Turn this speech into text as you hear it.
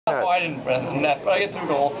didn't win the net, but I get 2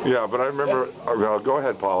 goals. Yeah, but I remember. Well, go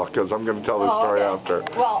ahead, Paula, because I'm going to tell this story after.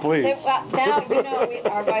 Well, please. Now you know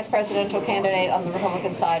our vice presidential candidate on the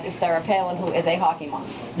Republican side is Sarah Palin, who is a hockey mom.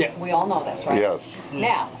 Yeah. We all know this, right? Yes.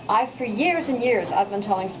 Now, for years and years, I've been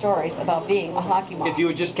telling stories about being a hockey mom. If you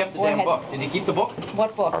had just kept the damn book. Did you keep the book?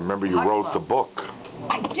 What book? I remember you wrote the book.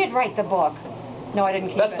 I did write the book. No, I didn't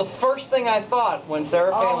keep That's it. the first thing I thought when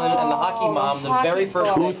Sarah Palin and the hockey mom, the very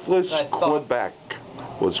first thing Toothless Quebec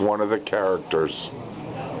was one of the characters.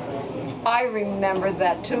 I remember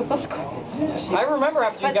that Toothless I remember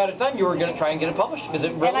after you got it done, you were going to try and get it published because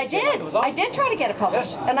it really and I did. Like it was awesome. I did try to get it published,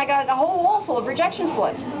 Yes. and I got a whole wall full of rejection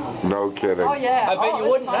slips. No kidding. Oh yeah. I bet you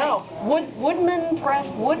wouldn't now. Woodman Press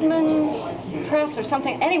or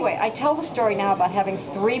something. Anyway, I tell the story now about having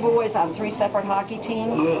 3 boys on 3 separate hockey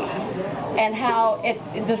teams, and how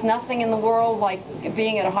there's nothing in the world like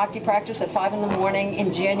being at a hockey practice at 5 in the morning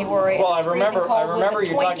in January. Well, I remember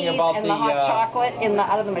you're talking about and the hot chocolate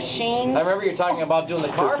out of the machine. I remember you're talking about doing the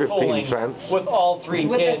carpooling with all 3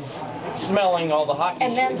 kids. Smelling all the hockey,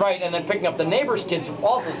 and then picking up the neighbor's kids who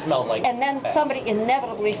also smelled like. And then somebody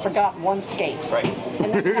inevitably forgot one skate. Right.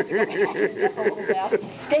 And then you have to go home and get the little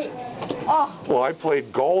skate. Oh. Well, I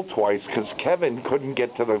played goal twice because Kevin couldn't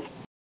get to the